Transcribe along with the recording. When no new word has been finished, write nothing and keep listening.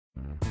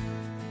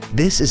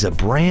This is a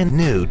brand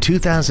new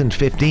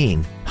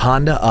 2015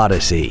 Honda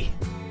Odyssey.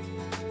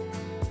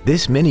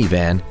 This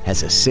minivan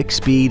has a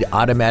 6-speed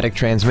automatic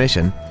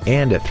transmission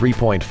and a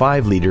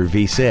 3.5-liter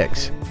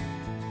V6.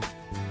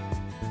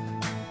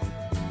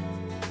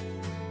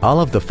 All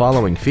of the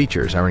following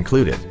features are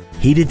included: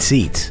 heated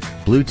seats,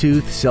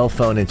 Bluetooth cell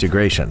phone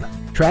integration,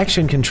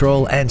 traction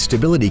control and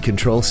stability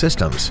control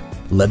systems,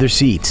 leather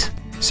seats,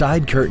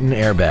 side curtain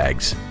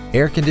airbags,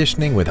 air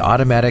conditioning with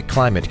automatic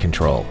climate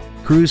control,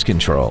 cruise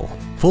control,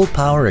 full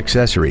power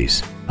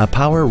accessories, a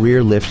power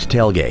rear lift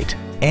tailgate,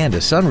 and a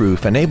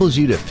sunroof enables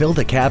you to fill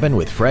the cabin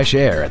with fresh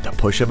air at the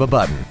push of a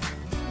button.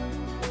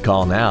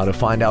 Call now to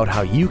find out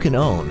how you can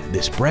own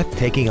this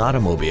breathtaking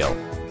automobile.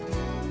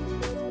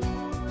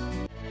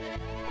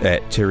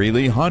 At Terry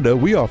Lee Honda,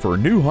 we offer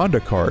new Honda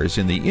cars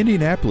in the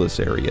Indianapolis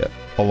area,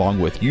 along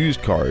with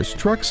used cars,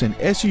 trucks, and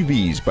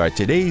SUVs by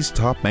today's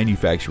top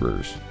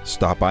manufacturers.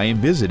 Stop by and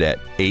visit at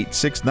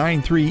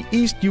 8693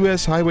 East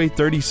US Highway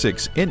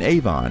 36 in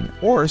Avon,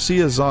 or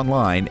see us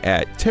online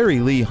at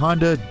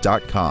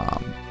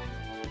terryleehonda.com.